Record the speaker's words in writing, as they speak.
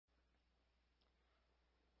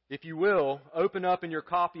If you will, open up in your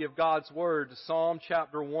copy of God's Word to Psalm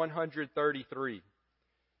chapter 133.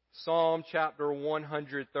 Psalm chapter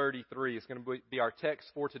 133 is going to be our text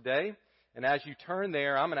for today. And as you turn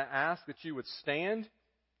there, I'm going to ask that you would stand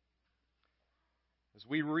as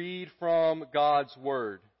we read from God's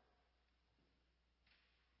Word.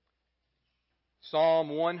 Psalm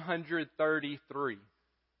 133.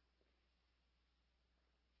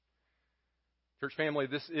 Church family,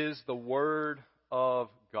 this is the Word of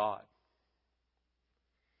God.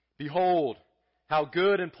 Behold, how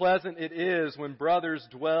good and pleasant it is when brothers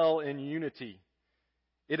dwell in unity.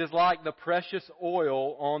 It is like the precious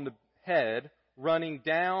oil on the head, running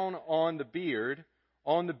down on the beard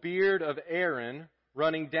of Aaron,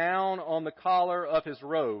 running down on the collar of his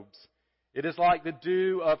robes. It is like the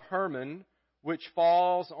dew of Hermon, which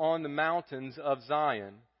falls on the mountains of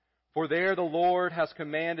Zion. For there the Lord has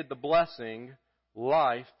commanded the blessing,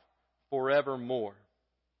 life forevermore.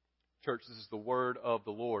 Church, this is the word of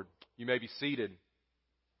the Lord. You may be seated.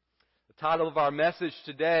 The title of our message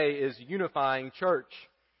today is Unifying Church.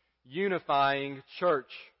 Unifying Church.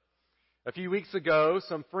 A few weeks ago,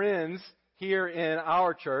 some friends here in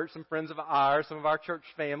our church, some friends of ours, some of our church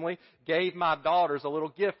family, gave my daughters a little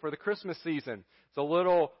gift for the Christmas season. It's a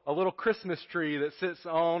little Christmas tree that sits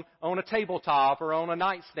on a tabletop or on a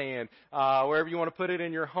nightstand, wherever you want to put it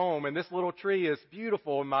in your home. And this little tree is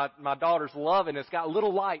beautiful, and my daughters love it. And it's got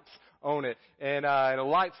little lights on it, and it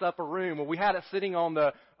lights up a room. Well, we had it sitting on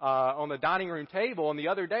the dining room table, and the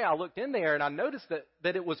other day I looked in there and I noticed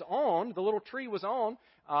that it was on. The little tree was on,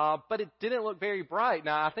 but it didn't look very bright.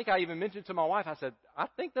 Now, I think I even mentioned to my wife, I said, I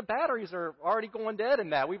think the batteries are already going dead in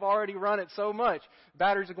that. We've already run it so much.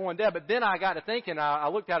 Batteries are going dead. But then I got to thinking, I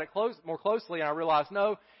looked at it more closely, and I realized,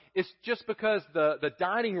 no, it's just because the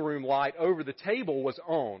dining room light over the table was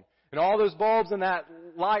on. And all those bulbs in that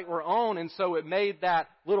light were on, and so it made that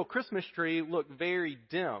little Christmas tree look very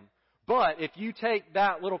dim. But if you take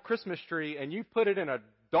that little Christmas tree and you put it in a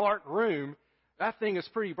dark room, that thing is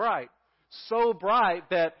pretty bright. So bright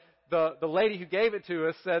that the lady who gave it to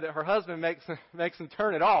us said that her husband makes him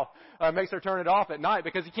turn it off, makes her turn it off at night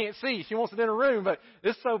because he can't see. She wants it in a room, but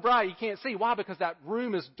it's so bright you can't see. Why? Because that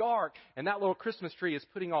room is dark, and that little Christmas tree is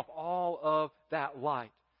putting off all of that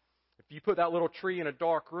light. If you put that little tree in a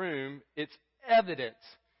dark room, it's evident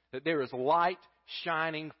that there is light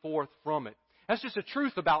shining forth from it. That's just the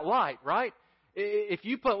truth about light, right? If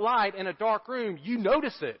you put light in a dark room, you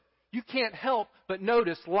notice it. You can't help but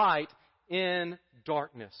notice light in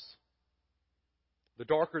darkness. The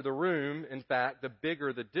darker the room, in fact, the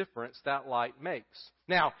bigger the difference that light makes.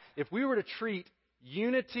 Now, if we were to treat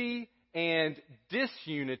unity and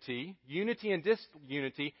disunity,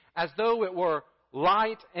 as though it were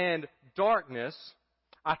light and darkness,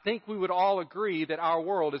 I think we would all agree that our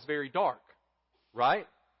world is very dark, right?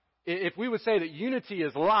 If we would say that unity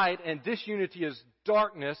is light and disunity is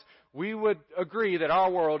darkness, we would agree that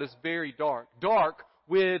our world is very dark. Dark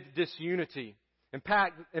with disunity. In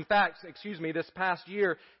fact, this past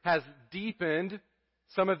year has deepened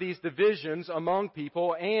some of these divisions among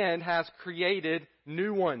people and has created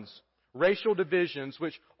new ones. Racial divisions,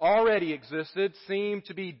 which already existed, seem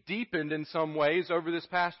to be deepened in some ways over this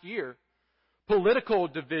past year. Political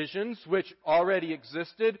divisions, which already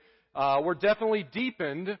existed, were definitely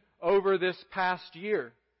deepened over this past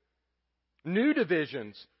year. New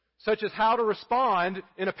divisions, such as how to respond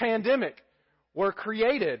in a pandemic, were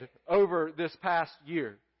created over this past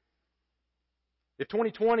year. If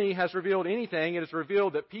 2020 has revealed anything, it has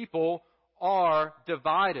revealed that people are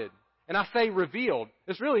divided. And I say revealed.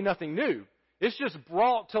 It's really nothing new. It's just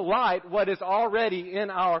brought to light what is already in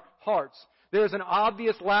our hearts. There's an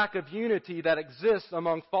obvious lack of unity that exists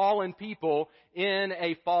among fallen people in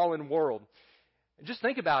a fallen world. Just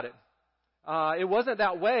think about it. It wasn't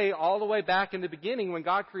that way all the way back in the beginning when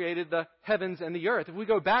God created the heavens and the earth. If we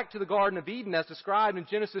go back to the Garden of Eden as described in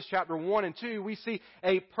Genesis chapter 1 and 2, we see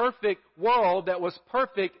a perfect world that was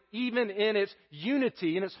perfect even in its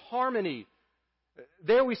unity, in its harmony.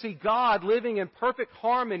 There we see God living in perfect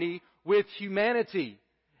harmony with humanity.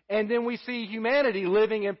 And then we see humanity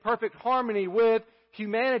living in perfect harmony with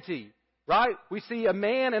humanity. Right? We see a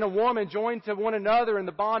man and a woman joined to one another in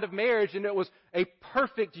the bond of marriage, and it was a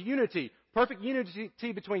perfect unity. Perfect unity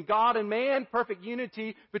between God and man, perfect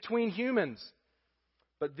unity between humans.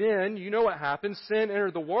 But then, you know what happened. Sin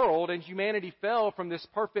entered the world, and humanity fell from this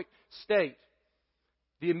perfect state.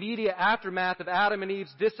 The immediate aftermath of Adam and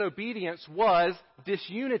Eve's disobedience was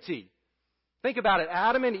disunity. Think about it.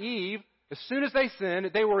 Adam and Eve, as soon as they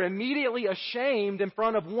sinned, they were immediately ashamed in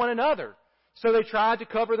front of one another. So they tried to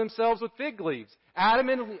cover themselves with fig leaves. Adam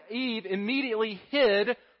and Eve immediately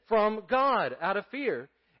hid from God out of fear.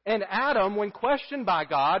 And Adam, when questioned by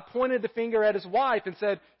God, pointed the finger at his wife and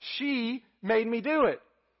said, "She made me do it."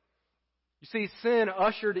 You see, sin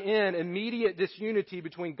ushered in immediate disunity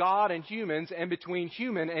between God and humans and between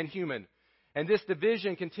human and human. And this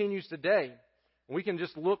division continues today. We can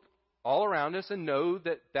just look all around us and know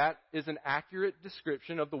that that is an accurate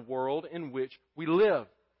description of the world in which we live.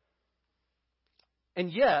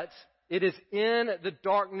 And yet, it is in the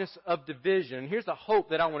darkness of division. Here's the hope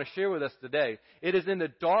that I want to share with us today. It is in the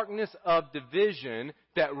darkness of division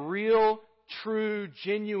that real, true,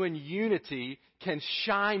 genuine unity can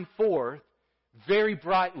shine forth very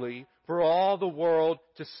brightly for all the world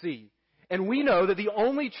to see. And we know that the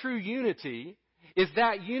only true unity is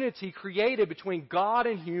that unity created between God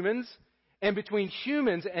and humans and between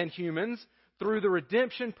humans and humans through the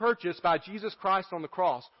redemption purchased by Jesus Christ on the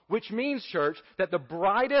cross. Which means, church, that the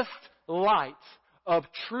brightest light of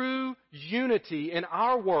true unity in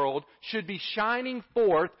our world should be shining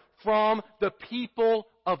forth from the people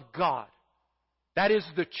of God. That is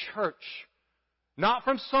the church. Not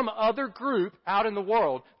from some other group out in the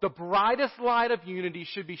world. The brightest light of unity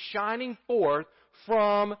should be shining forth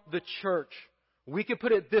from the church. We could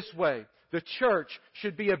put it this way. The church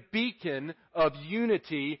should be a beacon of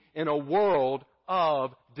unity in a world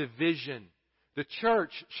of division. The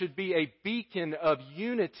church should be a beacon of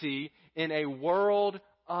unity in a world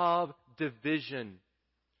of division.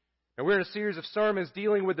 And we're in a series of sermons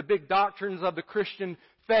dealing with the big doctrines of the Christian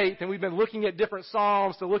faith, and we've been looking at different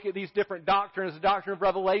Psalms to look at these different doctrines, the doctrine of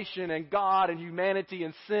revelation and God and humanity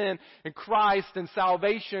and sin and Christ and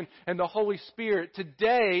salvation and the Holy Spirit.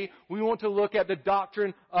 Today, we want to look at the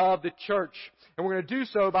doctrine of the church. And we're going to do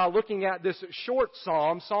so by looking at this short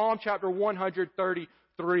Psalm, Psalm chapter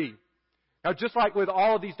 133. Now, just like with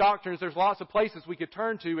all of these doctrines, there's lots of places we could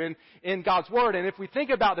turn to in God's Word. And if we think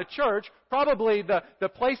about the church, probably the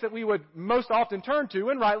place that we would most often turn to,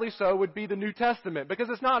 and rightly so, would be the New Testament. Because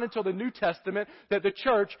it's not until the New Testament that the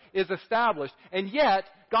church is established. And yet,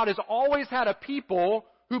 God has always had a people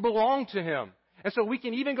who belong to Him. And so we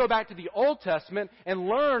can even go back to the Old Testament and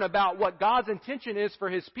learn about what God's intention is for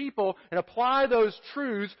His people and apply those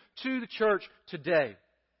truths to the church today.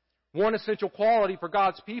 One essential quality for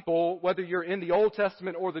God's people, whether you're in the Old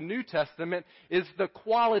Testament or the New Testament, is the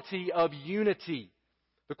quality of unity.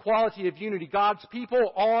 The quality of unity. God's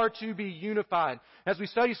people are to be unified. As we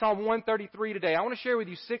study Psalm 133 today, I want to share with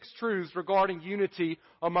you 6 truths regarding unity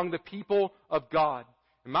among the people of God.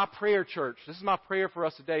 And my prayer, church, this is my prayer for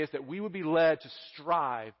us today, is that we would be led to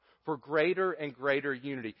strive for greater and greater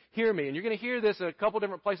unity. Hear me, and you're going to hear this at a couple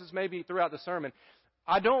different places maybe throughout the sermon.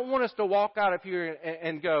 I don't want us to walk out of here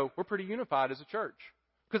and go, we're pretty unified as a church.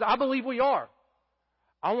 Because I believe we are.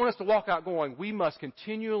 I want us to walk out going, we must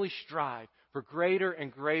continually strive for greater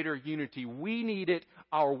and greater unity. We need it.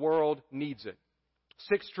 Our world needs it.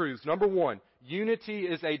 6 truths. Number 1, unity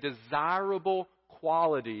is a desirable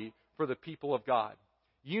quality for the people of God.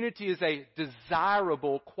 Unity is a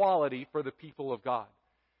desirable quality for the people of God.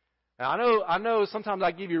 Now, I know sometimes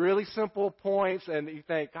I give you really simple points and you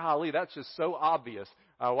think, golly, that's just so obvious.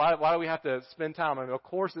 Why do we have to spend time? I mean, of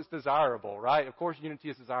course it's desirable, right? Of course unity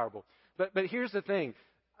is desirable. But here's the thing.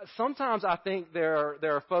 Sometimes I think there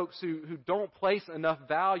are folks who don't place enough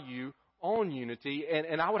value on unity,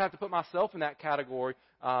 and I would have to put myself in that category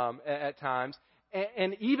at times.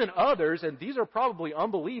 And even others, and these are probably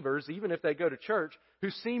unbelievers, even if they go to church, who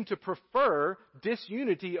seem to prefer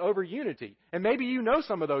disunity over unity. And maybe you know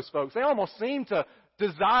some of those folks. They almost seem to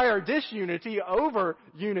desire disunity over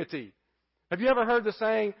unity. Have you ever heard the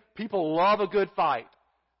saying, people love a good fight?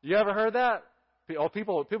 You ever heard that?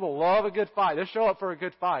 People love a good fight. They show up for a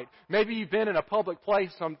good fight. Maybe you've been in a public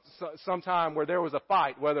place sometime where there was a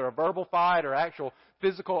fight, whether a verbal fight or actual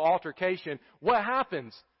physical altercation. What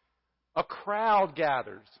happens? A crowd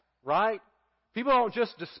gathers, right? People don't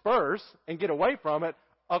just disperse and get away from it.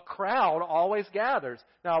 A crowd always gathers.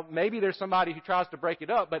 Now, maybe there's somebody who tries to break it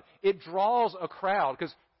up, but it draws a crowd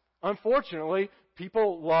because, unfortunately,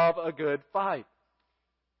 people love a good fight.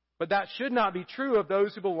 But that should not be true of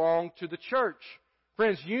those who belong to the church.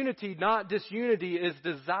 Friends, unity, not disunity, is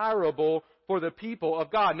desirable for the people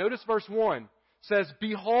of God. Notice verse 1 says,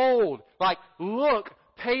 behold, like, look,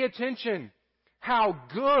 pay attention. How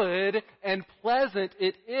good and pleasant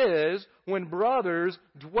it is when brothers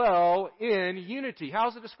dwell in unity. How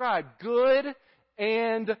is it described? Good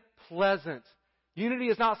and pleasant. Unity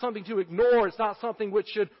is not something to ignore. It's not something which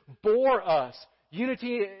should bore us.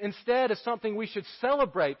 Unity instead is something we should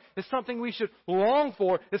celebrate. It's something we should long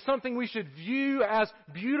for. It's something we should view as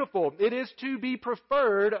beautiful. It is to be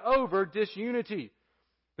preferred over disunity.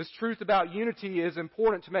 This truth about unity is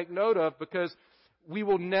important to make note of because we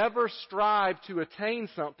will never strive to attain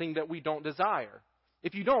something that we don't desire.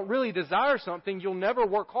 If you don't really desire something, you'll never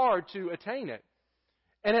work hard to attain it.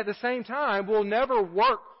 And at the same time, we'll never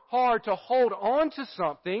work hard to hold on to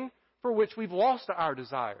something for which we've lost our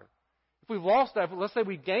desire. If we've lost that, let's say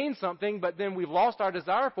we gained something, but then we've lost our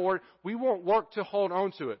desire for it, we won't work to hold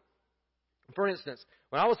on to it. For instance,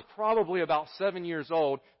 when I was probably about 7 years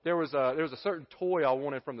old, there was a certain toy I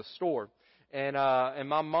wanted from the store. And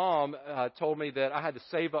my mom told me that I had to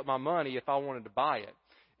save up my money if I wanted to buy it.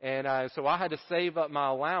 And so I had to save up my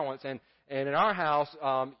allowance. And in our house,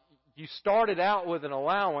 you started out with an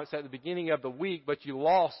allowance at the beginning of the week, but you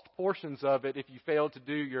lost portions of it if you failed to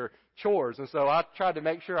do your chores. And so I tried to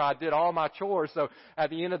make sure I did all my chores. So at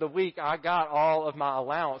the end of the week, I got all of my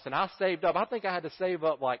allowance. And I saved up. I think I had to save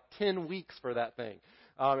up like 10 weeks for that thing.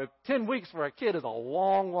 10 weeks for a kid is a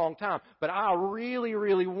long, long time. But I really,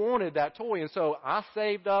 really wanted that toy. And so I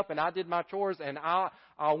saved up and I did my chores and I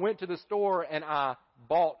went to the store and I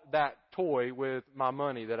bought that toy with my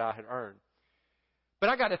money that I had earned. But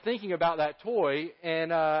I got to thinking about that toy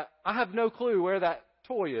and I have no clue where that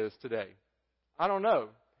toy is today. I don't know.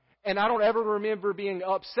 And I don't ever remember being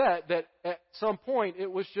upset that at some point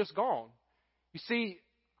it was just gone. You see,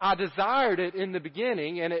 I desired it in the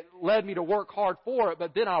beginning, and it led me to work hard for it,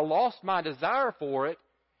 but then I lost my desire for it,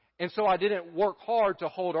 and so I didn't work hard to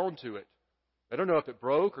hold on to it. I don't know if it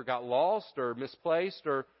broke or got lost or misplaced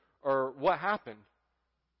or what happened.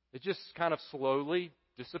 It just kind of slowly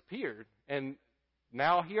disappeared. And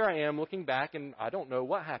now here I am looking back, and I don't know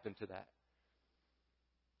what happened to that.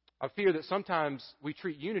 I fear that sometimes we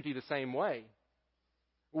treat unity the same way.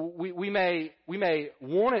 We may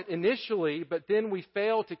want it initially, but then we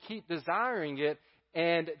fail to keep desiring it,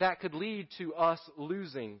 and that could lead to us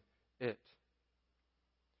losing it.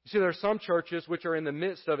 You see, there are some churches which are in the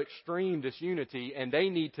midst of extreme disunity, and they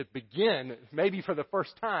need to begin, maybe for the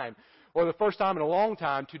first time, or the first time in a long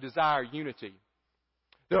time, to desire unity.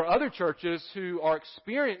 There are other churches who are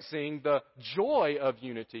experiencing the joy of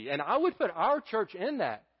unity, and I would put our church in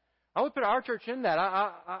that.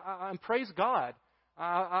 I praise God.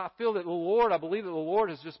 I feel that I believe that the Lord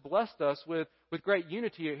has just blessed us with great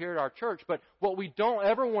unity here at our church. But what we don't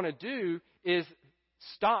ever want to do is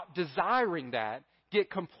stop desiring that, get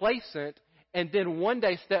complacent, and then one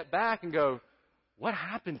day step back and go, what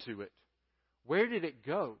happened to it? Where did it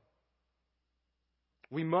go?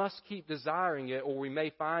 We must keep desiring it, or we may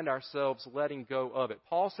find ourselves letting go of it.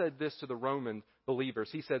 Paul said this to the Roman believers.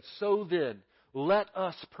 He said, so then, let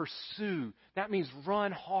us pursue. That means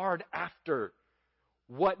run hard after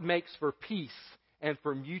what makes for peace and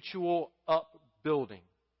for mutual upbuilding.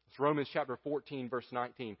 It's Romans chapter 14, verse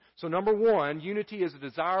 19. So number one, unity is a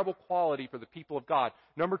desirable quality for the people of God.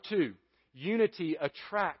 Number two, unity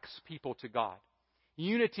attracts people to God.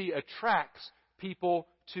 Unity attracts people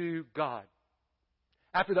to God.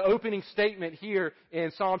 After the opening statement here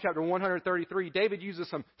in Psalm chapter 133, David uses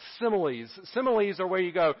some similes. Similes are where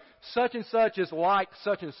you go, such and such is like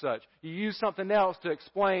such and such. You use something else to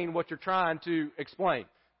explain what you're trying to explain.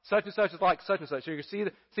 Such and such is like such and such. So you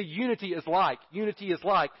can see unity is like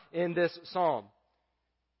in this psalm.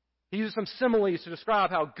 He uses some similes to describe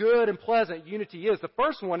how good and pleasant unity is. The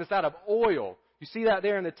first one is that of oil. You see that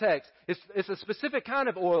there in the text. It's a specific kind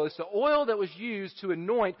of oil. It's the oil that was used to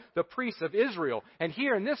anoint the priests of Israel. And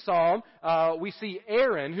here in this psalm, we see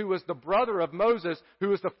Aaron, who was the brother of Moses, who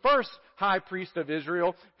was the first high priest of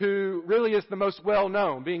Israel, who really is the most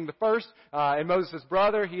well-known. Being the first and Moses'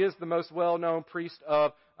 brother, he is the most well-known priest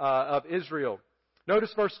of Israel.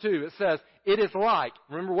 Notice verse 2. It says, it is like,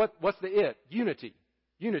 remember what's the it? Unity.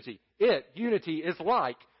 Unity. Unity is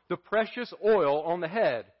like the precious oil on the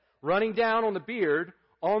head, running down on the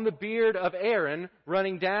beard of Aaron,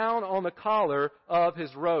 running down on the collar of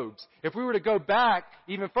his robes. If we were to go back,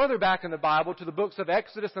 even further back in the Bible, to the books of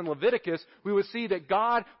Exodus and Leviticus, we would see that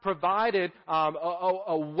God provided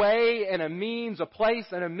a way and a means, a place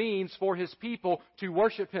and a means for His people to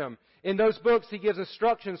worship Him. In those books, He gives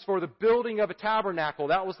instructions for the building of a tabernacle.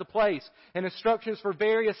 That was the place. And instructions for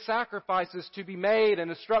various sacrifices to be made. And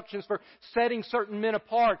instructions for setting certain men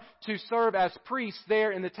apart to serve as priests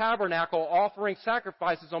there in the tabernacle, offering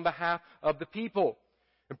sacrifices on behalf of the people.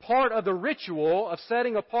 And part of the ritual of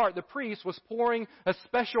setting apart the priest was pouring a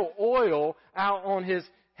special oil out on his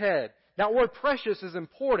head. Now, the word precious is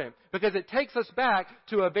important because it takes us back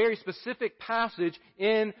to a very specific passage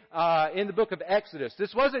in the book of Exodus.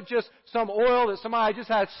 This wasn't just some oil that somebody just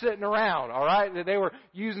had sitting around, all right, that they were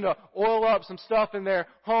using to oil up some stuff in their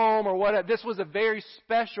home or whatever. This was a very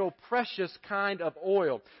special, precious kind of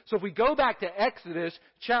oil. So if we go back to Exodus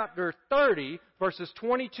chapter 30, verses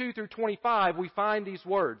 22 through 25, we find these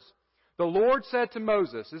words. The Lord said to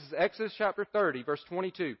Moses, this is Exodus chapter 30, verse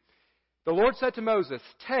 22. The Lord said to Moses,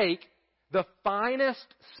 take the finest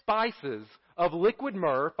spices of liquid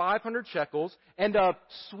myrrh, 500 shekels, and of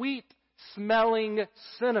sweet-smelling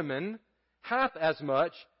cinnamon, half as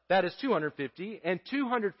much, that is 250, and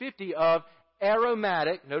 250 of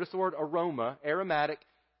aromatic, notice the word aroma, aromatic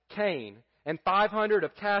cane, and 500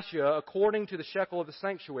 of cassia according to the shekel of the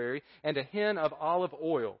sanctuary, and a hin of olive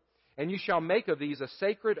oil. And you shall make of these a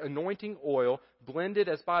sacred anointing oil, blended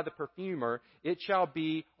as by the perfumer. It shall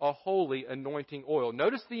be a holy anointing oil.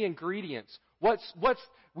 Notice the ingredients.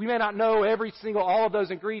 We may not know all of those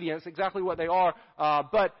ingredients, exactly what they are,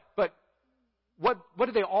 but what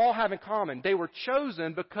do they all have in common? They were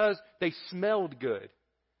chosen because they smelled good.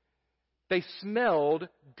 They smelled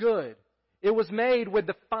good. It was made with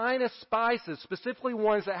the finest spices, specifically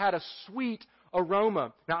ones that had a sweet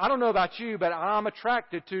aroma. Now, I don't know about you, but I'm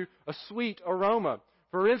attracted to a sweet aroma.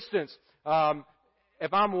 For instance,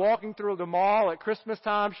 if I'm walking through the mall at Christmas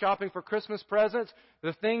time shopping for Christmas presents,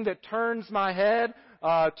 the thing that turns my head,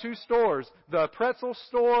 2 stores, the pretzel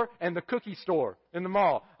store and the cookie store in the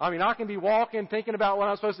mall. I mean, I can be walking thinking about what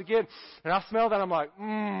I'm supposed to get, and I smell that, I'm like,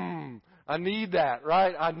 I need that,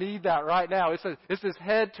 right? I need that right now. It's this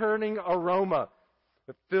head-turning aroma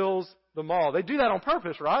that fills the mall. They do that on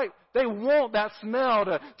purpose, right? They want that smell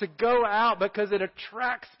to go out because it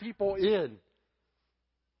attracts people in.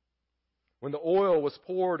 When the oil was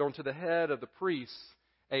poured onto the head of the priest,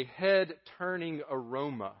 a head-turning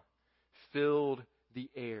aroma filled the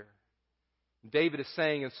air. David is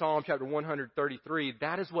saying in Psalm chapter 133,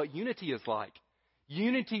 that is what unity is like.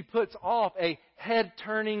 Unity puts off a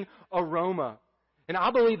head-turning aroma. And I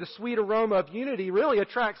believe the sweet aroma of unity really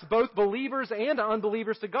attracts both believers and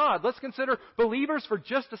unbelievers to God. Let's consider believers for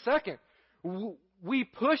just a second. We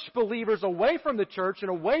push believers away from the church and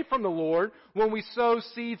away from the Lord when we sow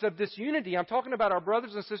seeds of disunity. I'm talking about our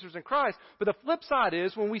brothers and sisters in Christ. But the flip side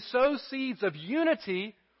is when we sow seeds of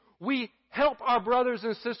unity, we help our brothers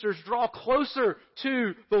and sisters draw closer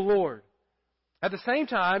to the Lord. At the same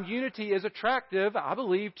time, unity is attractive, I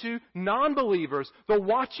believe, to non-believers, the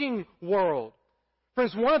watching world.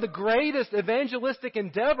 Friends, one of the greatest evangelistic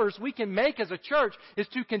endeavors we can make as a church is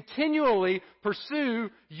to continually pursue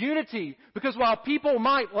unity. Because while people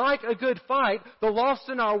might like a good fight, the lost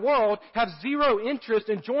in our world have zero interest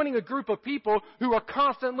in joining a group of people who are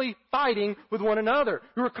constantly fighting with one another,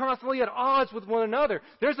 who are constantly at odds with one another.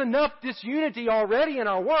 There's enough disunity already in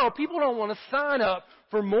our world. People don't want to sign up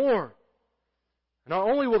for more. Not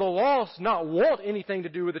only will the lost not want anything to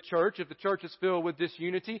do with the church if the church is filled with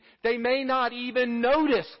disunity, they may not even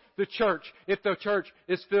notice the church if the church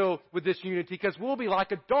is filled with disunity, because we'll be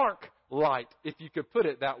like a dark light, if you could put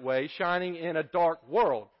it that way, shining in a dark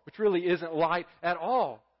world, which really isn't light at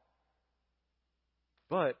all.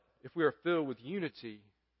 But if we are filled with unity,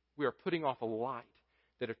 we are putting off a light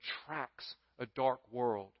that attracts a dark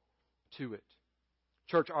world to it.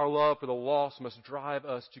 Church, our love for the lost must drive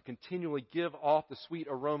us to continually give off the sweet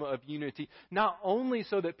aroma of unity, not only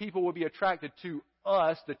so that people will be attracted to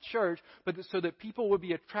us, the church, but so that people will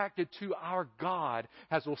be attracted to our God,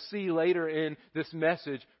 as we'll see later in this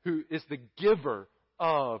message, who is the giver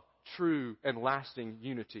of true and lasting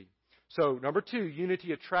unity. So, number 2,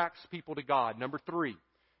 unity attracts people to God. Number three,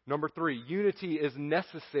 unity is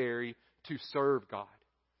necessary to serve God.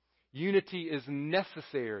 Unity is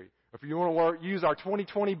necessary. If you want to use our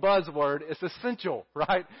 2020 buzzword, it's essential,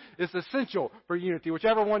 right? It's essential for unity,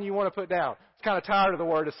 whichever one you want to put down. It's kind of tired of the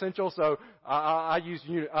word essential, so I use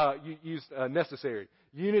necessary.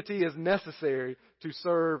 Unity is necessary to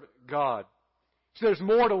serve God. So there's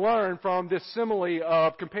more to learn from this simile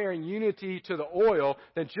of comparing unity to the oil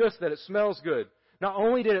than just that it smells good. Not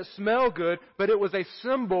only did it smell good, but it was a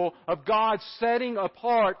symbol of God setting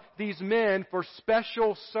apart these men for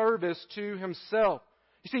special service to Himself.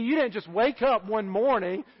 You see, you didn't just wake up one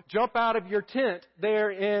morning, jump out of your tent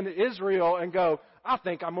there in Israel and go, I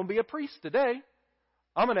think I'm going to be a priest today.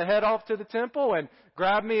 I'm going to head off to the temple and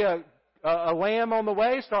grab me a lamb on the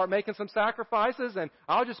way, start making some sacrifices, and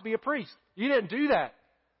I'll just be a priest. You didn't do that.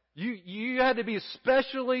 You had to be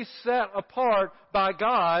especially set apart by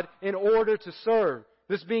God in order to serve.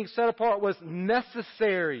 This being set apart was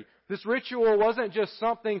necessary. This ritual wasn't just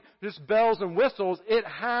something, just bells and whistles. It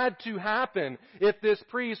had to happen if this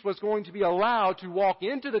priest was going to be allowed to walk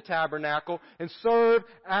into the tabernacle and serve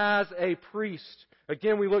as a priest.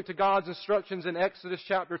 Again, we look to God's instructions in Exodus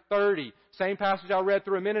chapter 30. Same passage I read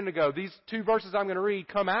through a minute ago. These 2 verses I'm going to read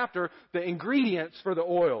come after the ingredients for the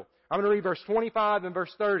oil. I'm going to read verse 25 and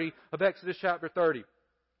verse 30 of Exodus chapter 30.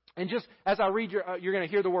 And just as I read, you're going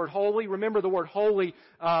to hear the word holy. Remember the word holy,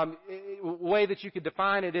 way that you could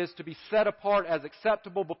define it is to be set apart as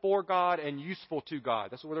acceptable before God and useful to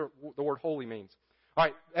God. That's what the word holy means. All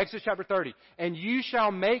right, Exodus chapter 30. And you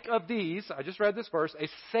shall make of these, I just read this verse, a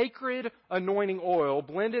sacred anointing oil,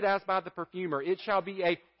 blended as by the perfumer. It shall be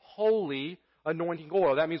a holy anointing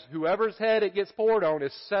oil. That means whoever's head it gets poured on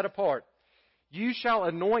is set apart. You shall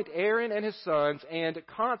anoint Aaron and his sons and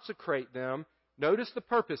consecrate them. Notice the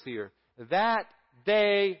purpose here. That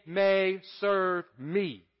they may serve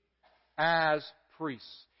me as priests.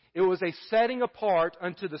 It was a setting apart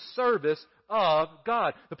unto the service of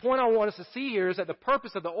God. The point I want us to see here is that the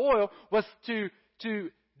purpose of the oil was to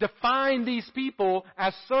define these people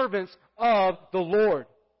as servants of the Lord.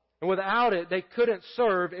 And without it, they couldn't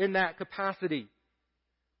serve in that capacity.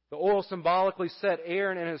 The oil symbolically set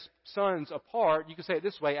Aaron and his sons apart, you can say it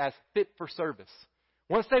this way, as fit for service.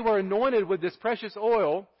 Once they were anointed with this precious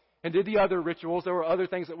oil and did the other rituals, there were other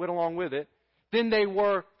things that went along with it, then they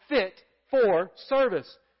were fit for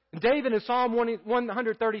service. And David in Psalm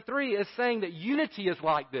 133 is saying that unity is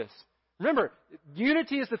like this. Remember,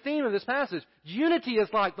 unity is the theme of this passage. Unity is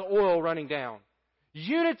like the oil running down.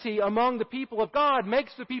 Unity among the people of God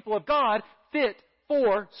makes the people of God fit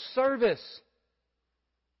for service.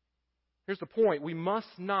 Here's the point. We must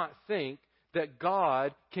not think that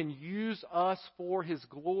God can use us for His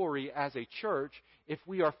glory as a church if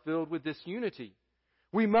we are filled with this unity.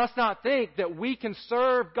 We must not think that we can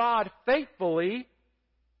serve God faithfully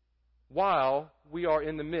while we are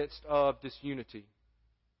in the midst of disunity.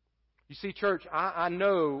 You see, church, I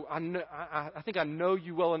think I know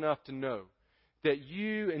you well enough to know that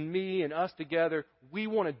you and me and us together, we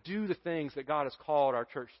want to do the things that God has called our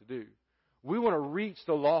church to do. We want to reach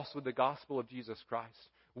the lost with the gospel of Jesus Christ.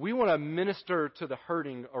 We want to minister to the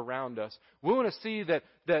hurting around us. We want to see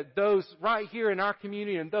that those right here in our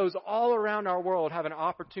community and those all around our world have an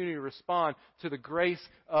opportunity to respond to the grace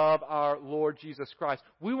of our Lord Jesus Christ.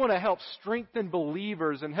 We want to help strengthen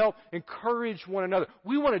believers and help encourage one another.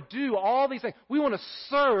 We want to do all these things. We want to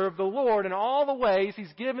serve the Lord in all the ways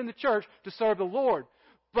He's given the church to serve the Lord.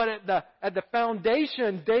 But at the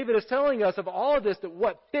foundation, David is telling us of all of this, that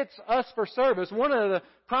what fits us for service, one of the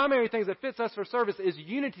primary things that fits us for service is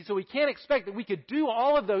unity. So we can't expect that we could do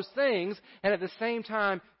all of those things and at the same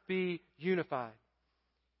time be unified.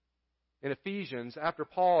 In Ephesians, after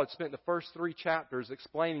Paul had spent the first 3 chapters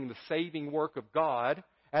explaining the saving work of God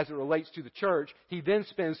as it relates to the church, he then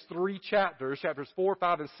spends 3 chapters, chapters 4,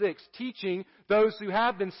 5, and 6, teaching those who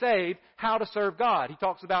have been saved how to serve God. He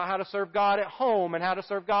talks about how to serve God at home and how to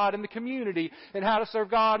serve God in the community and how to serve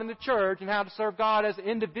God in the church and how to serve God as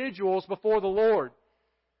individuals before the Lord.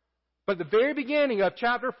 But at the very beginning of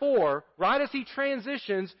chapter 4, right as he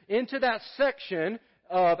transitions into that section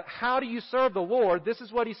of how do you serve the Lord, this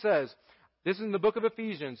is what he says. This is in the book of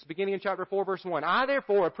Ephesians, beginning in chapter 4, verse 1. I,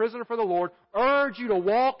 therefore, a prisoner for the Lord, urge you to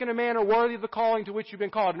walk in a manner worthy of the calling to which you've been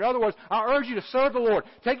called. In other words, I urge you to serve the Lord.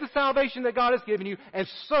 Take the salvation that God has given you and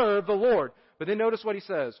serve the Lord. But then notice what he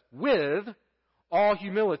says. With all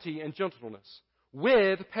humility and gentleness.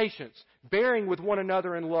 With patience. Bearing with one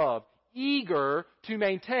another in love. Eager to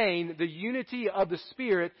maintain the unity of the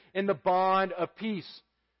Spirit in the bond of peace.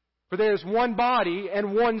 For there is one body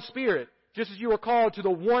and one Spirit. Just as you are called to the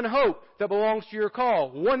one hope that belongs to your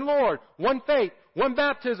call. One Lord, one faith, one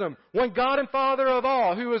baptism, one God and Father of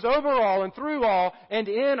all, who is over all and through all and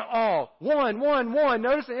in all. One.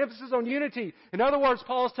 Notice the emphasis on unity. In other words,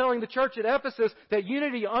 Paul is telling the church at Ephesus that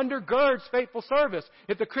unity undergirds faithful service.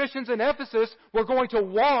 If the Christians in Ephesus were going to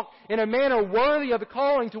walk in a manner worthy of the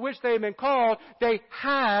calling to which they had been called, they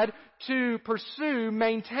had to pursue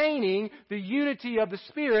maintaining the unity of the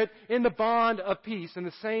Spirit in the bond of peace. And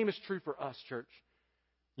the same is true for us, church.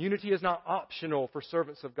 Unity is not optional for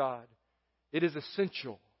servants of God. It is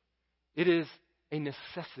essential. It is a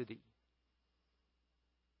necessity.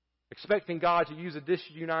 Expecting God to use a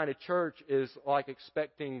disunited church is like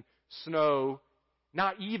expecting snow,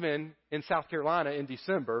 not even in South Carolina in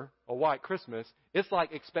December, a white Christmas. It's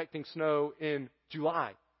like expecting snow in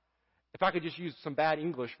July. If I could just use some bad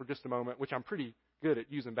English for just a moment, which I'm pretty good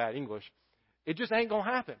at using bad English, it just ain't going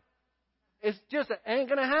to happen. It just ain't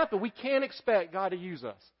going to happen. We can't expect God to use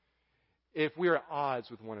us if we're at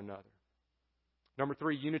odds with one another. Number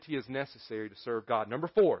 3, unity is necessary to serve God. Number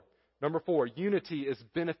 4, unity is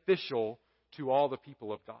beneficial to all the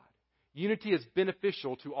people of God. Unity is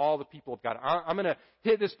beneficial to all the people of God. I'm going to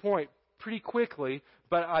hit this point pretty quickly,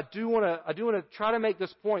 but I do want to try to make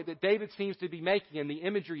this point that David seems to be making in the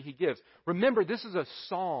imagery he gives. Remember, this is a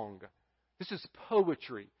song. This is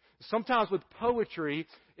poetry. Sometimes with poetry,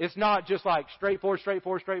 it's not just like straightforward.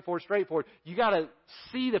 You got to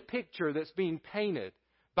see the picture that's being painted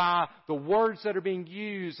by the words that are being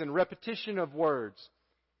used and repetition of words.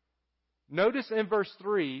 Notice in verse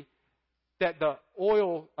 3 that the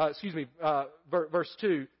oil, verse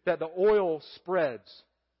 2, that the oil spreads.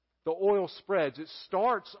 The oil spreads. It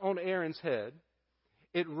starts on Aaron's head.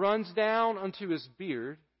 It runs down onto his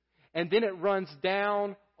beard. And then it runs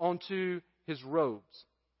down onto his robes.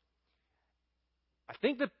 I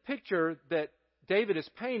think the picture that David is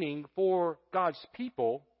painting for God's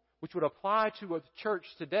people, which would apply to a church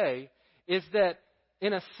today, is that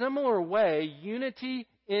in a similar way, unity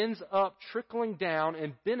ends up trickling down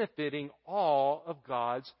and benefiting all of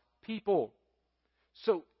God's people.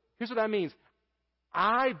 So here's what that means.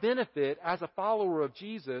 I benefit as a follower of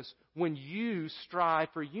Jesus when you strive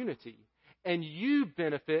for unity. And you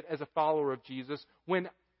benefit as a follower of Jesus when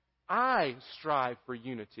I strive for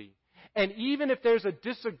unity. And even if there's a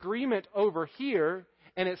disagreement over here,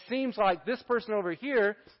 and it seems like this person over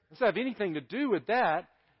here doesn't have anything to do with that,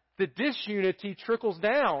 the disunity trickles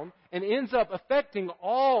down and ends up affecting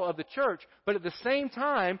all of the church. But at the same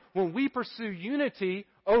time, when we pursue unity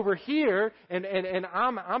over here, and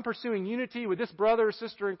I'm pursuing unity with this brother or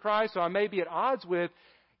sister in Christ who I may be at odds with,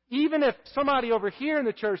 even if somebody over here in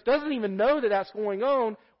the church doesn't even know that that's going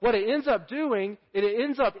on, what it ends up doing, it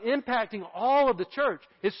ends up impacting all of the church.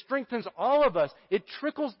 It strengthens all of us. It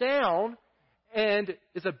trickles down and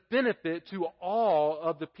is a benefit to all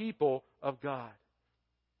of the people of God.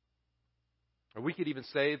 Or we could even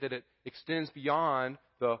say that it extends beyond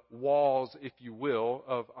the walls, if you will,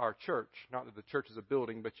 of our church. Not that the church is a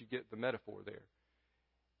building, but you get the metaphor there.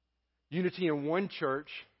 Unity in one church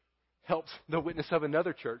helps the witness of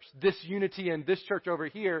another church. This unity in this church over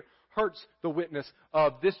here hurts the witness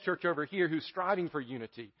of this church over here who's striving for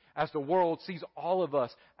unity as the world sees all of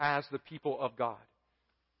us as the people of God.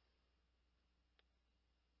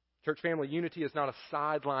 Church family, unity is not a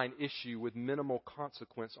sideline issue with minimal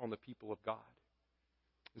consequence on the people of God.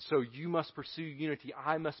 And so you must pursue unity.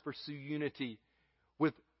 I must pursue unity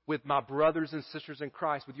with my brothers and sisters in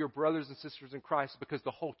Christ, with your brothers and sisters in Christ, because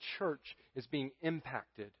the whole church is being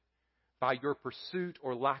impacted by your pursuit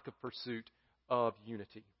or lack of pursuit of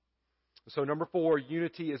unity. So number 4,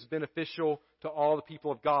 unity is beneficial to all the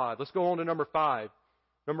people of God. Let's go on to number 5.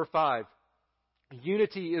 Number 5,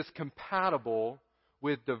 unity is compatible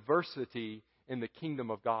with diversity in the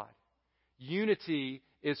kingdom of God. Unity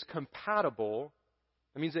is compatible.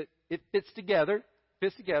 That means it fits together.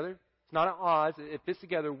 It's not at odds. It fits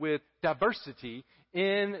together with diversity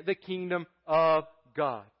in the kingdom of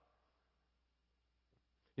God.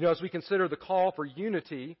 You know, as we consider the call for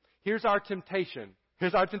unity, here's our temptation.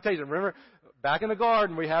 Remember, back in the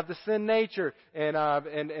garden, we have the sin nature,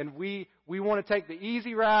 and we want to take the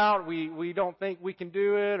easy route. We don't think we can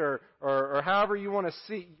do it, or however you want to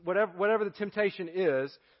see, whatever the temptation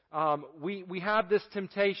is. We have this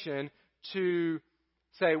temptation to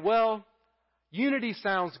say, well, unity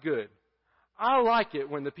sounds good. I like it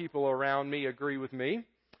when the people around me agree with me,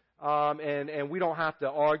 and we don't have to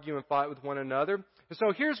argue and fight with one another. And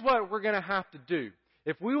so here's what we're going to have to do.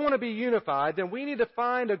 If we want to be unified, then we need to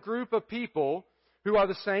find a group of people who are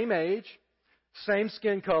the same age, same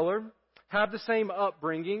skin color, have the same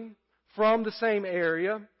upbringing, from the same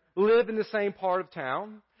area, live in the same part of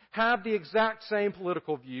town, have the exact same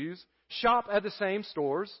political views, shop at the same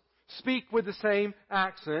stores, speak with the same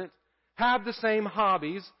accent, have the same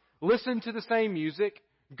hobbies, listen to the same music,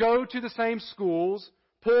 go to the same schools,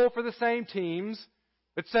 pull for the same teams,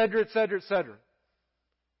 etc., etc., etc.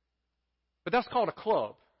 But that's called a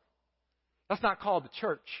club. That's not called the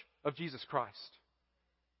church of Jesus Christ.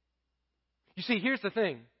 You see, here's the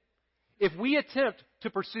thing. If we attempt to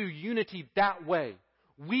pursue unity that way,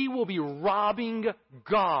 we will be robbing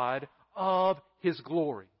God of His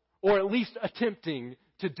glory, or at least attempting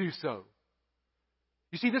to do so.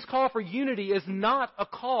 You see, this call for unity is not a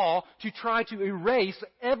call to try to erase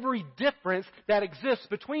every difference that exists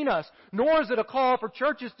between us, nor is it a call for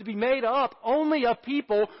churches to be made up only of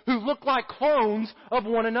people who look like clones of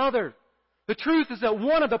one another. The truth is that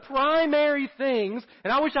one of the primary things,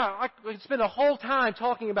 and I wish I could spend a whole time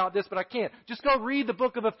talking about this, but I can't. Just go read the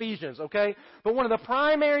book of Ephesians, okay? But one of the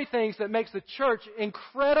primary things that makes the church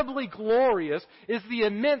incredibly glorious is the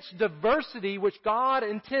immense diversity which God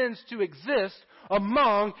intends to exist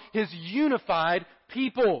among His unified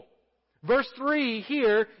people. Verse 3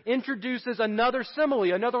 here introduces another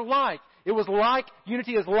simile, another like. It was like,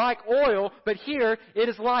 unity is like oil, but here it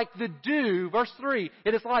is like the dew. Verse 3,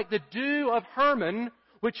 it is like the dew of Hermon,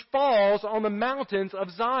 which falls on the mountains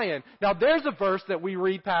of Zion. Now there's a verse that we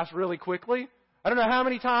read past really quickly. I don't know how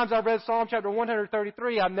many times I've read Psalm chapter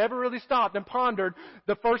 133. I've never really stopped and pondered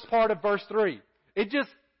the first part of verse 3. It just,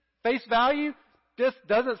 face value, just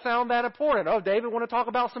doesn't sound that important. Oh, David wanted to talk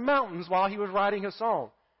about some mountains while he was writing his song.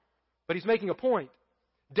 But he's making a point.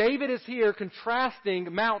 David is here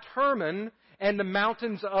contrasting Mount Hermon and the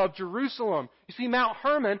mountains of Jerusalem. You see, Mount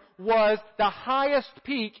Hermon was the highest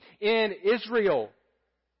peak in Israel.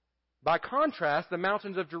 By contrast, the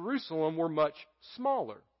mountains of Jerusalem were much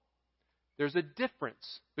smaller. There's a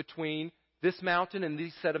difference between this mountain and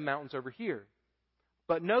these set of mountains over here.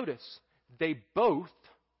 But notice, they both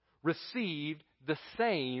received the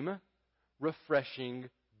same refreshing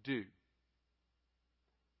dew.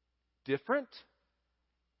 Different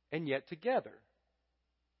and yet together.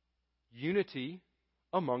 Unity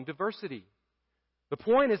among diversity. The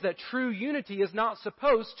point is that true unity is not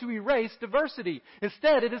supposed to erase diversity.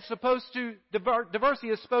 Instead, diversity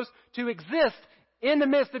is supposed to exist in the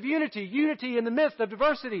midst of unity. Unity in the midst of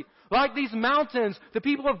diversity. Like these mountains, the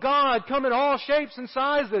people of God come in all shapes and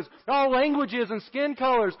sizes, all languages and skin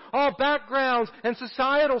colors, all backgrounds and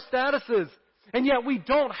societal statuses. And yet we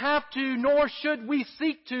don't have to, nor should we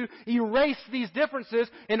seek to erase these differences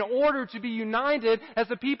in order to be united as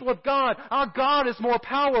the people of God. Our God is more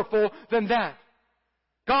powerful than that.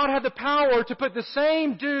 God had the power to put the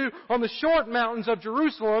same dew on the short mountains of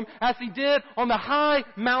Jerusalem as He did on the high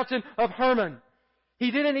mountain of Hermon. He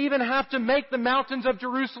didn't even have to make the mountains of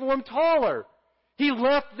Jerusalem taller. He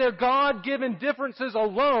left their God-given differences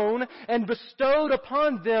alone and bestowed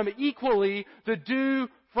upon them equally the dew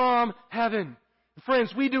from heaven.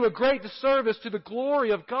 Friends, we do a great disservice to the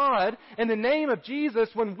glory of God in the name of Jesus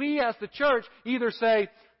when we as the church either say,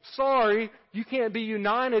 sorry, you can't be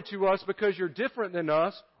united to us because you're different than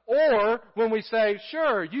us, or when we say,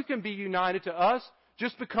 sure, you can be united to us,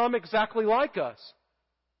 just become exactly like us.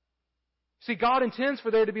 See, God intends for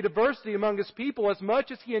there to be diversity among His people as much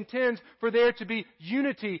as He intends for there to be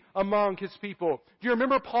unity among His people. Do you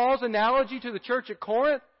remember Paul's analogy to the church at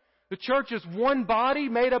Corinth? The church is one body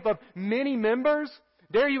made up of many members.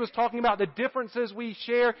 There he was talking about the differences we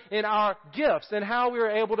share in our gifts and how we are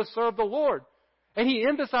able to serve the Lord. And he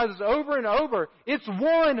emphasizes over and over, it's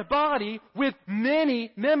one body with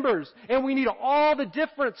many members. And we need all the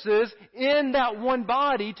differences in that one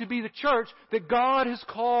body to be the church that God has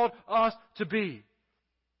called us to be.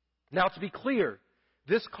 Now, to be clear,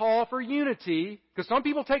 this call for unity, because some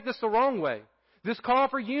people take this the wrong way, this call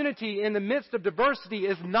for unity in the midst of diversity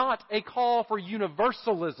is not a call for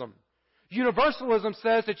universalism. Universalism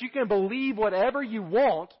says that you can believe whatever you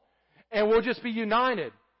want and we'll just be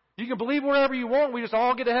united. You can believe whatever you want, we just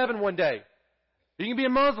all get to heaven one day. You can be a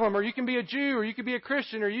Muslim, or you can be a Jew, or you can be a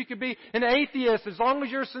Christian, or you can be an atheist. As long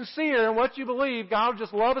as you're sincere in what you believe, God will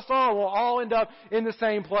just love us all. We'll all end up in the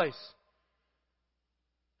same place.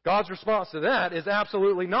 God's response to that is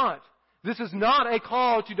absolutely not. This is not a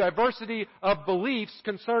call to diversity of beliefs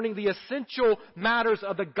concerning the essential matters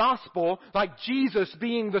of the gospel, like Jesus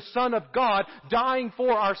being the Son of God, dying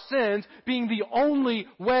for our sins, being the only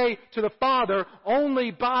way to the Father,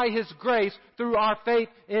 only by His grace through our faith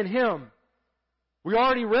in Him. We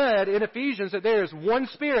already read in Ephesians that there is one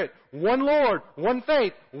Spirit, one Lord, one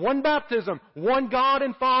faith, one baptism, one God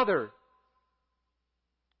and Father.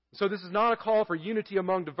 So this is not a call for unity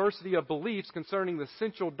among diversity of beliefs concerning the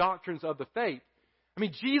essential doctrines of the faith. I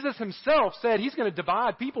mean, Jesus Himself said He's going to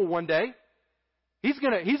divide people one day. He's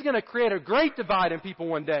going to create a great divide in people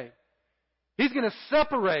one day. He's going to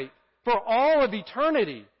separate for all of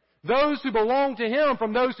eternity those who belong to Him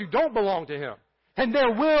from those who don't belong to Him. And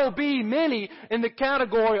there will be many in the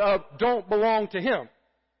category of don't belong to Him.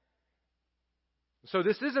 So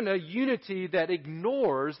this isn't a unity that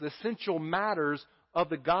ignores the essential matters of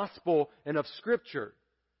the gospel and of Scripture.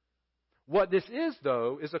 What this is,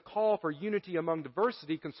 though, is a call for unity among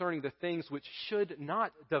diversity concerning the things which should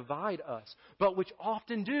not divide us, but which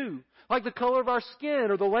often do, like the color of our skin,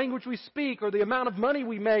 or the language we speak, or the amount of money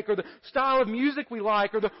we make, or the style of music we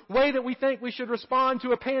like, or the way that we think we should respond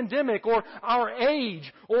to a pandemic, or our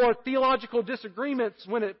age, or theological disagreements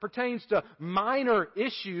when it pertains to minor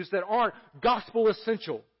issues that aren't gospel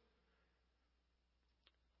essential.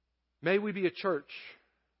 May we be a church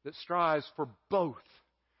that strives for both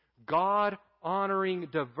God-honoring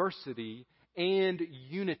diversity and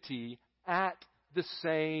unity at the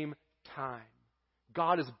same time.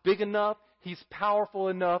 God is big enough, He's powerful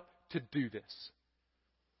enough to do this.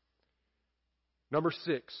 Number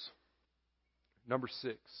six.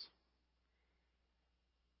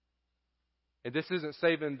 And this isn't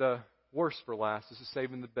saving the worst for last, this is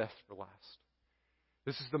saving the best for last.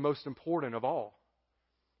 This is the most important of all.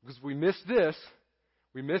 Because if we miss this,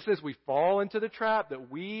 We miss this. We fall into the trap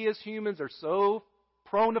that we as humans are so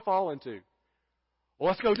prone to fall into. Well,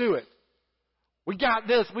 let's go do it. We got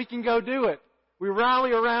this. We can go do it. We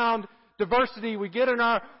rally around diversity. We get in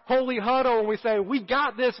our holy huddle and we say, we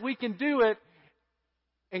got this. We can do it.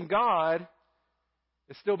 And God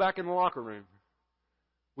is still back in the locker room.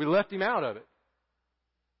 We left Him out of it.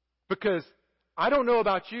 Because I don't know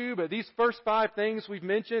about you, but these first 5 things we've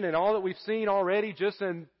mentioned and all that we've seen already just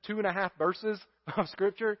in 2.5 verses of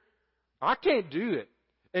Scripture, I can't do it.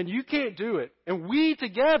 And you can't do it. And we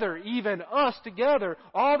together, even us together,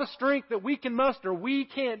 all the strength that we can muster, we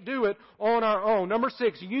can't do it on our own. Number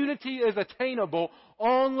 6, unity is attainable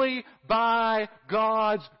only by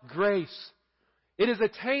God's grace. It is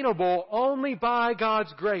attainable only by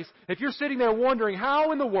God's grace. If you're sitting there wondering,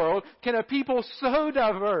 how in the world can a people so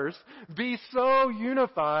diverse be so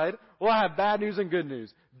unified? Well, I have bad news and good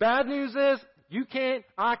news. Bad news is, you can't,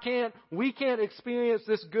 I can't, we can't experience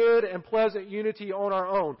this good and pleasant unity on our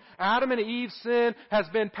own. Adam and Eve's sin has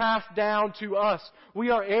been passed down to us.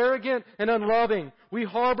 We are arrogant and unloving. We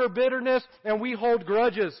harbor bitterness and we hold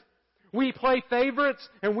grudges. We play favorites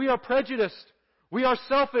and we are prejudiced. We are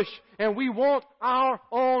selfish and we want our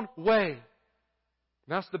own way. And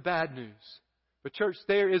that's the bad news. But church,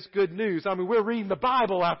 there is good news. I mean, we're reading the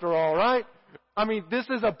Bible after all, right? I mean, this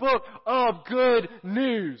is a book of good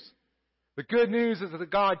news. The good news is that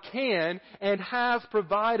God can and has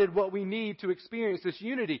provided what we need to experience this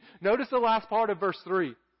unity. Notice the last part of verse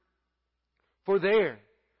 3. For there,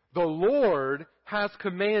 the Lord has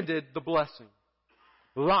commanded the blessing,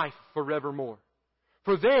 life forevermore.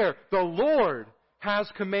 For there, the Lord has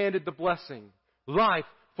commanded the blessing, life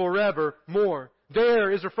forevermore.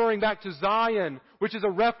 There is referring back to Zion, which is a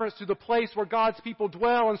reference to the place where God's people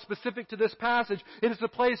dwell, and specific to this passage, it is the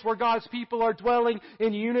place where God's people are dwelling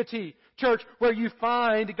in unity. Church, where you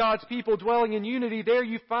find God's people dwelling in unity, there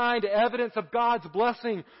you find evidence of God's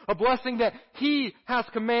blessing, a blessing that He has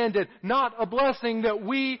commanded, not a blessing that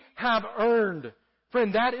we have earned.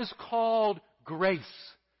 Friend, that is called grace.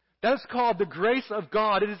 That is called the grace of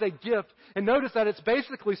God. It is a gift. And notice that it's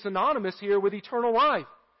basically synonymous here with eternal life.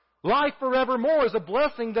 Life forevermore is a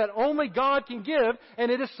blessing that only God can give,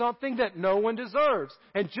 and it is something that no one deserves.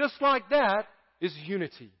 And just like that is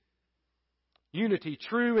unity. Unity,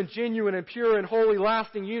 true and genuine and pure and holy,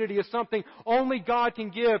 lasting unity is something only God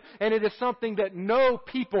can give, and it is something that no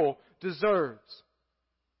people deserves.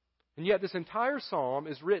 And yet this entire psalm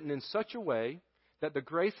is written in such a way that the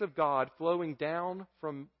grace of God flowing down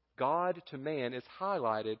from God to man is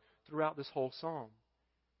highlighted throughout this whole psalm.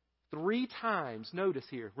 3 times, notice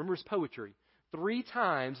here, remember it's poetry, 3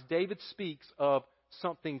 times David speaks of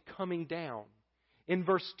something coming down. In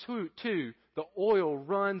verse 2, the oil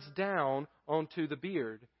runs down onto the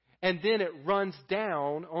beard, and then it runs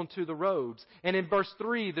down onto the robes. And in verse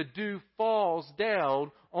 3, the dew falls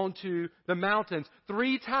down onto the mountains.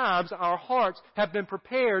 3 times our hearts have been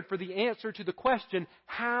prepared for the answer to the question,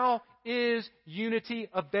 how is unity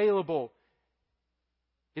available?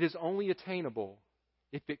 It is only attainable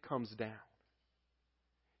if it comes down.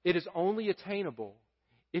 It is only attainable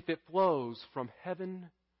if it flows from heaven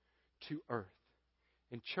to earth.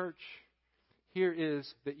 And church, here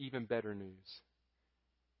is the even better news.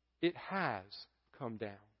 It has come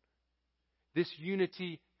down. This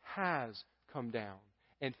unity has come down.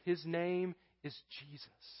 And His name is Jesus.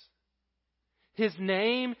 His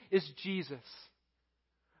name is Jesus.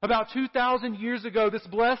 About 2,000 years ago, this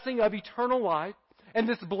blessing of eternal life and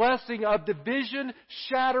this blessing of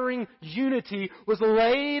division-shattering unity was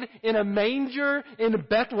laid in a manger in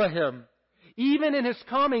Bethlehem. Even in His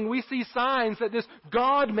coming, we see signs that this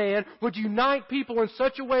God-man would unite people in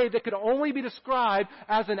such a way that could only be described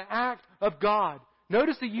as an act of God.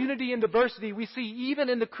 Notice the unity and diversity we see even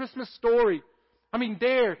in the Christmas story. I mean,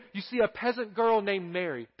 there you see a peasant girl named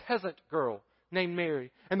Mary,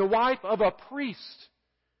 and the wife of a priest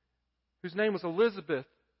whose name was Elizabeth,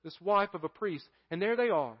 this wife of a priest. And there they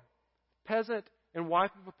are, peasant and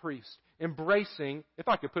wife of a priest, embracing, if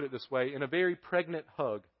I could put it this way, in a very pregnant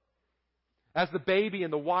hug, as the baby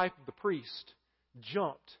and the wife of the priest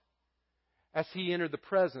jumped as he entered the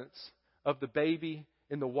presence of the baby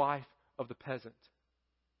and the wife of the peasant.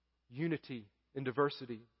 Unity and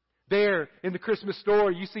diversity. There in the Christmas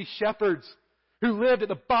story, you see shepherds who lived at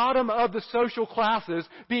the bottom of the social classes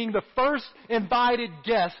being the first invited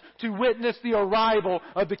guests to witness the arrival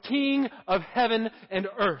of the King of heaven and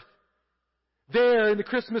earth. There in the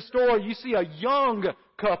Christmas story, you see a young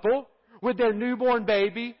couple with their newborn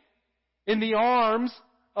baby in the arms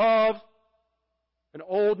of an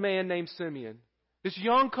old man named Simeon. This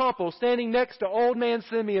young couple standing next to old man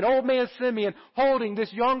Simeon holding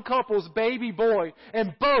this young couple's baby boy,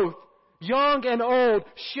 and both, young and old,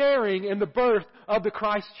 sharing in the birth of the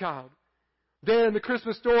Christ child. There in the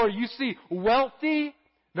Christmas story, you see wealthy,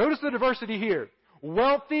 notice the diversity here,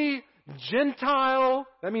 wealthy, Gentile,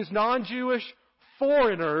 that means non-Jewish,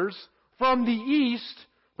 foreigners from the East,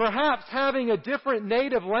 perhaps having a different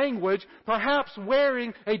native language, perhaps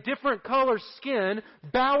wearing a different color skin,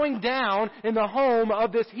 bowing down in the home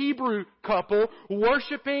of this Hebrew couple,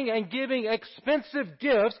 worshiping and giving expensive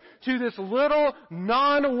gifts to this little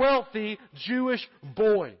non-wealthy Jewish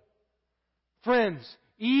boy. Friends,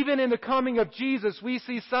 even in the coming of Jesus, we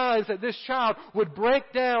see signs that this child would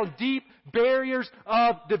break down deep barriers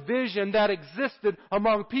of division that existed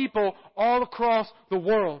among people all across the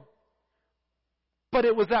world. But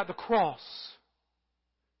it was at the cross.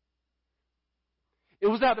 It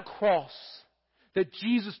was at the cross that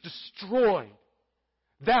Jesus destroyed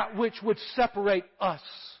that which would separate us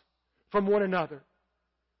from one another.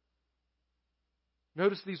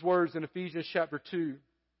 Notice these words in Ephesians chapter 2.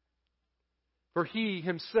 For He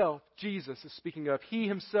Himself, Jesus is speaking of, He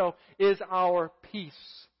Himself is our peace,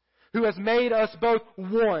 who has made us both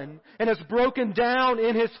one and has broken down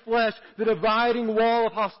in His flesh the dividing wall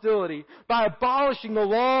of hostility by abolishing the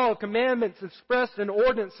law of commandments expressed in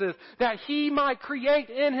ordinances, that He might create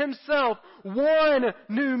in Himself one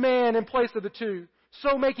new man in place of the two,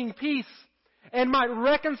 so making peace, and might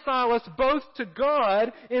reconcile us both to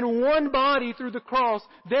God in one body through the cross,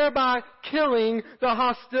 thereby killing the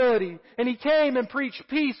hostility. And He came and preached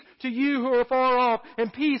peace to you who are far off,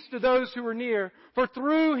 and peace to those who are near. For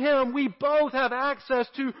through Him we both have access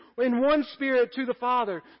to, in one Spirit, to the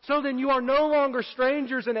Father. So then you are no longer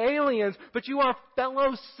strangers and aliens, but you are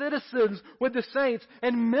fellow citizens with the saints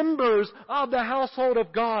and members of the household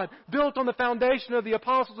of God, built on the foundation of the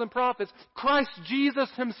apostles and prophets, Christ Jesus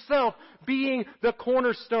Himself being the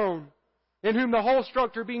cornerstone, in whom the whole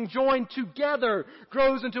structure being joined together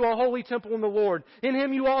grows into a holy temple in the Lord. In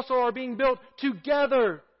Him you also are being built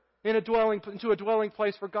together into a dwelling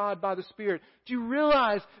place for God by the Spirit. Do you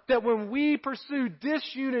realize that when we pursue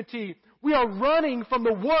disunity, we are running from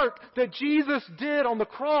the work that Jesus did on the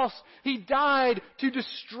cross? He died to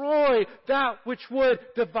destroy that which would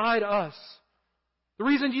divide us. The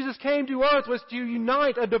reason Jesus came to earth was to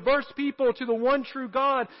unite a diverse people to the one true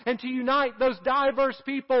God, and to unite those diverse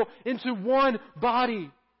people into one body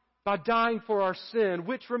by dying for our sin,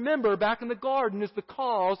 which, remember, back in the garden is the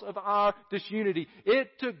cause of our disunity. It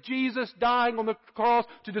took Jesus dying on the cross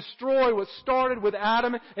to destroy what started with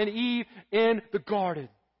Adam and Eve in the garden.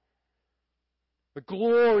 The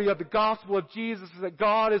glory of the gospel of Jesus is that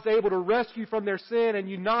God is able to rescue from their sin and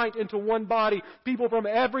unite into one body people from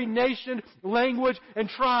every nation, language, and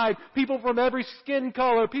tribe, people from every skin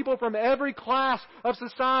color, people from every class of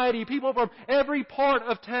society, people from every part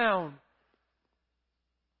of town.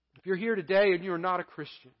 If you're here today and you are not a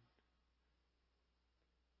Christian,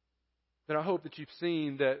 then I hope that you've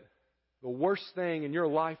seen that the worst thing in your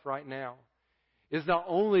life right now is not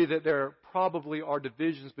only that there probably are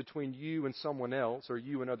divisions between you and someone else, or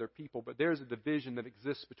you and other people, but there's a division that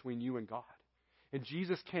exists between you and God. And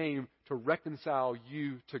Jesus came to reconcile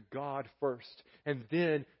you to God first, and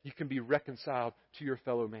then you can be reconciled to your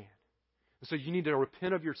fellow man. And so you need to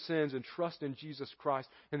repent of your sins and trust in Jesus Christ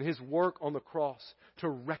and His work on the cross to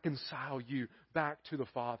reconcile you back to the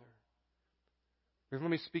Father. And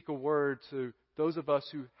let me speak a word to those of us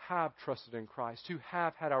who have trusted in Christ, who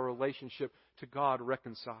have had our relationship to God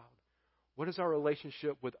reconciled. What does our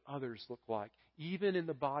relationship with others look like, even in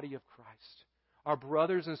the body of Christ? Our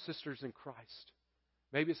brothers and sisters in Christ.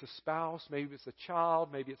 Maybe it's a spouse, maybe it's a child,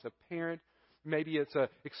 maybe it's a parent, maybe it's an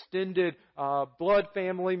extended blood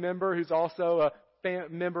family member who's also a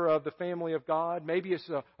member of the family of God. Maybe it's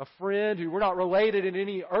a friend who we're not related in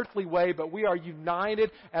any earthly way, but we are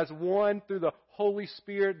united as one through the Holy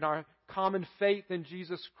Spirit and our common faith in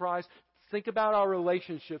Jesus Christ. Think about our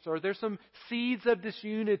relationships. Are there some seeds of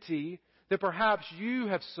disunity that perhaps you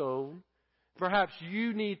have sown? Perhaps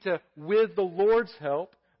you need to, with the Lord's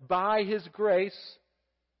help, by His grace,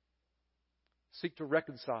 seek to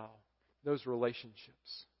reconcile those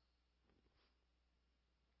relationships.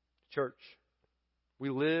 Church, we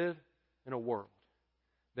live in a world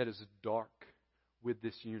that is dark with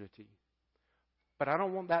disunity. But I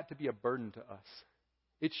don't want that to be a burden to us.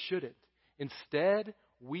 It shouldn't. Instead,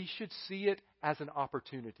 we should see it as an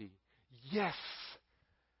opportunity. Yes,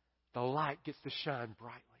 the light gets to shine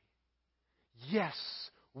brightly. Yes,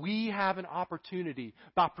 we have an opportunity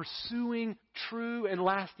by pursuing true and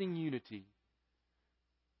lasting unity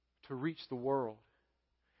to reach the world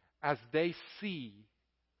as they see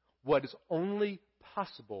what is only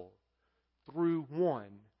possible through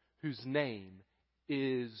one whose name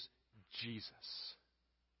is Jesus.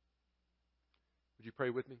 Would you pray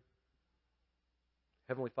with me?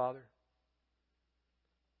 Heavenly Father,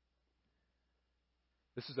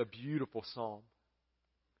 this is a beautiful psalm.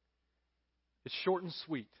 It's short and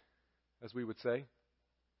sweet, as we would say,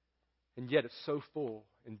 and yet it's so full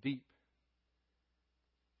and deep.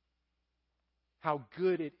 How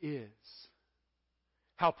good it is,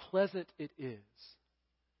 how pleasant it is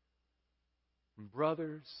when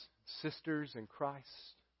brothers, sisters in Christ,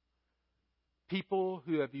 people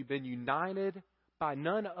who have been united by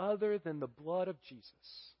none other than the blood of Jesus,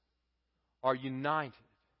 are united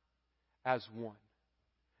as one.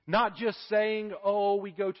 Not just saying, oh,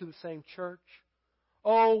 we go to the same church.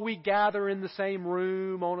 Oh, we gather in the same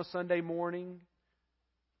room on a Sunday morning.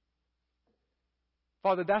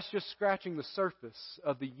 Father, that's just scratching the surface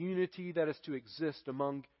of the unity that is to exist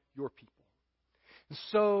among your people. And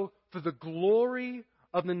so, for the glory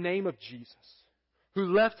of the name of Jesus,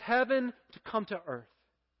 who left heaven to come to earth,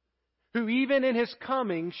 who even in His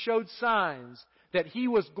coming showed signs that He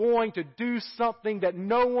was going to do something that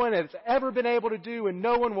no one has ever been able to do and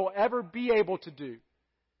no one will ever be able to do.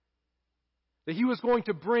 That He was going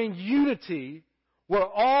to bring unity where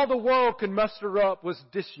all the world could muster up was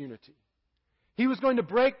disunity. He was going to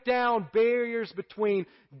break down barriers between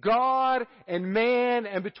God and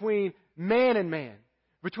between man and man,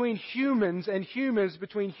 between humans and humans,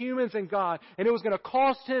 between humans and God. And it was going to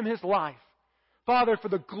cost Him His life. Father, for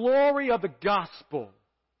the glory of the gospel,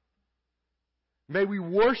 may we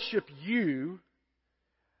worship You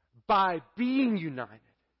by being united,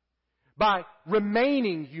 by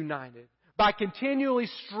remaining united, by continually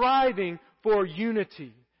striving for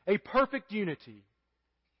unity, a perfect unity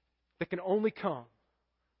that can only come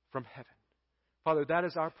from heaven. Father, that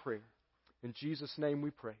is our prayer. In Jesus' name we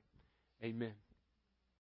pray. Amen.